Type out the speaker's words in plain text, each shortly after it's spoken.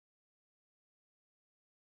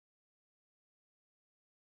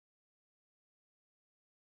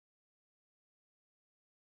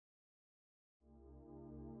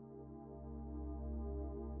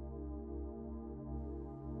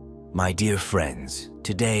My dear friends,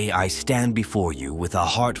 today I stand before you with a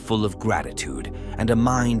heart full of gratitude and a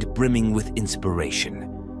mind brimming with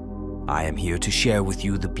inspiration. I am here to share with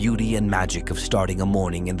you the beauty and magic of starting a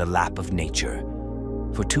morning in the lap of nature.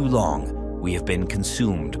 For too long, we have been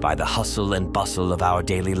consumed by the hustle and bustle of our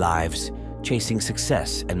daily lives, chasing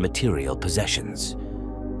success and material possessions.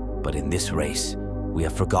 But in this race, we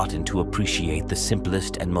have forgotten to appreciate the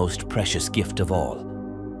simplest and most precious gift of all,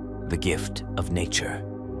 the gift of nature.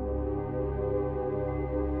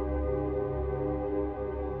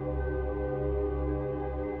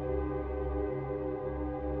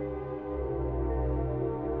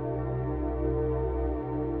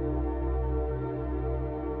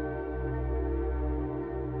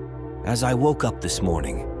 As I woke up this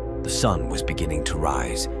morning, the sun was beginning to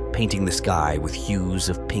rise, painting the sky with hues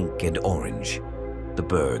of pink and orange. The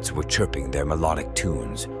birds were chirping their melodic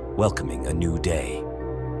tunes, welcoming a new day.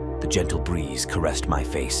 The gentle breeze caressed my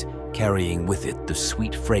face, carrying with it the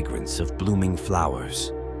sweet fragrance of blooming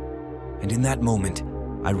flowers. And in that moment,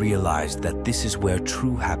 I realized that this is where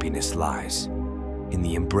true happiness lies, in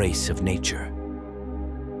the embrace of nature.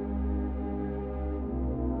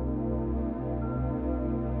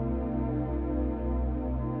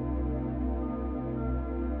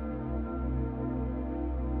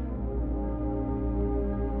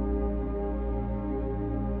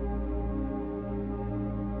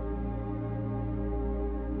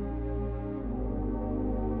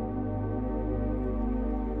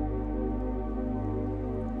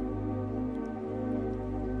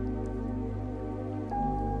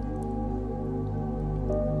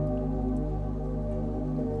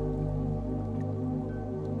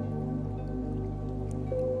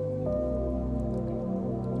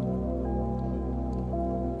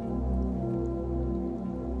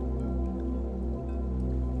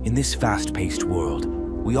 In this fast-paced world,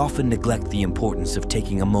 we often neglect the importance of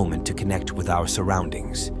taking a moment to connect with our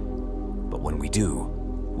surroundings. But when we do,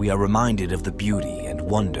 we are reminded of the beauty and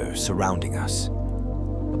wonder surrounding us.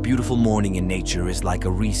 A beautiful morning in nature is like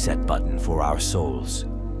a reset button for our souls.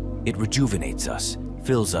 It rejuvenates us,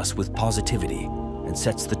 fills us with positivity, and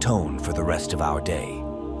sets the tone for the rest of our day.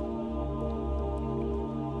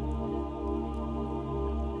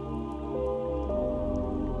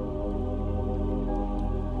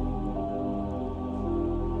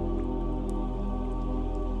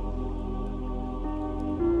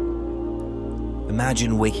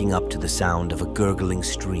 Imagine waking up to the sound of a gurgling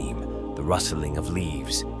stream, the rustling of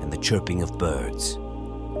leaves, and the chirping of birds.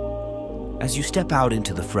 As you step out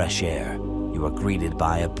into the fresh air, you are greeted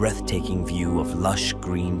by a breathtaking view of lush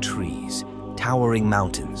green trees, towering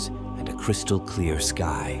mountains, and a crystal clear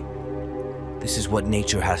sky. This is what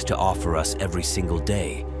nature has to offer us every single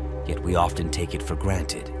day, yet we often take it for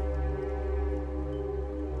granted.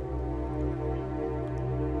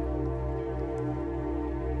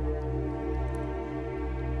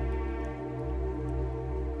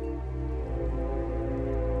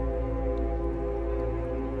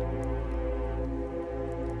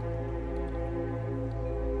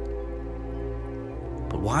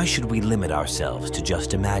 Why should we limit ourselves to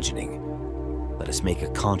just imagining? Let us make a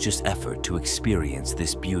conscious effort to experience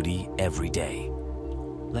this beauty every day.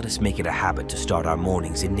 Let us make it a habit to start our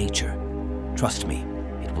mornings in nature. Trust me,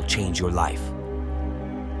 it will change your life.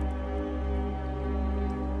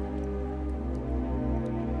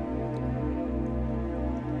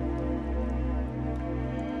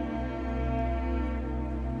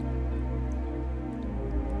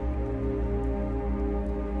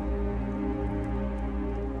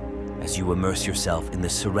 As you immerse yourself in the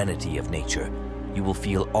serenity of nature, you will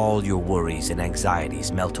feel all your worries and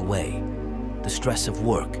anxieties melt away. The stress of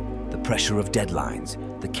work, the pressure of deadlines,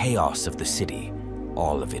 the chaos of the city,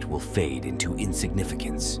 all of it will fade into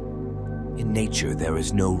insignificance. In nature, there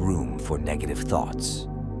is no room for negative thoughts.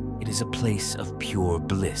 It is a place of pure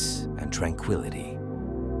bliss and tranquility.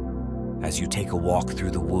 As you take a walk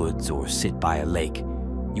through the woods or sit by a lake,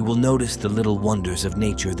 you will notice the little wonders of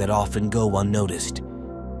nature that often go unnoticed.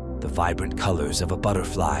 The vibrant colors of a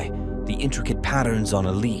butterfly, the intricate patterns on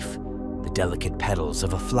a leaf, the delicate petals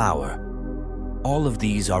of a flower. All of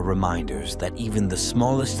these are reminders that even the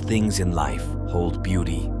smallest things in life hold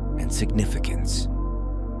beauty and significance.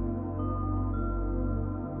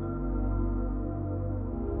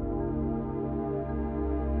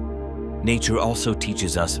 Nature also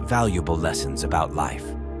teaches us valuable lessons about life.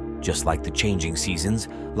 Just like the changing seasons,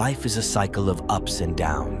 life is a cycle of ups and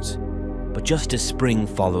downs. But just as spring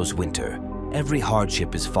follows winter, every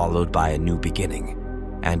hardship is followed by a new beginning.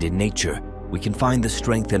 And in nature, we can find the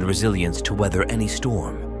strength and resilience to weather any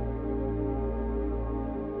storm.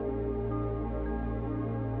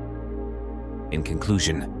 In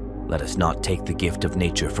conclusion, Let us not take the gift of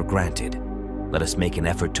nature for granted. Let us make an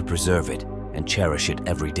effort to preserve it and cherish it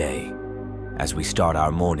every day. As we start our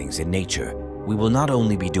mornings in nature, we will not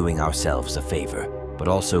only be doing ourselves a favor, but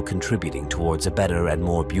also contributing towards a better and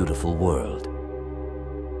more beautiful world.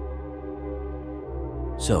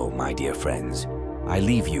 So, my dear friends, I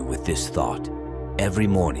leave you with this thought. Every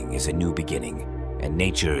morning is a new beginning, and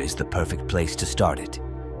nature is the perfect place to start it.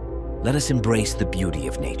 Let us embrace the beauty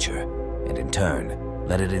of nature, and in turn,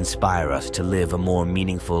 let it inspire us to live a more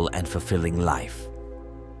meaningful and fulfilling life.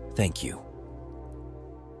 Thank you.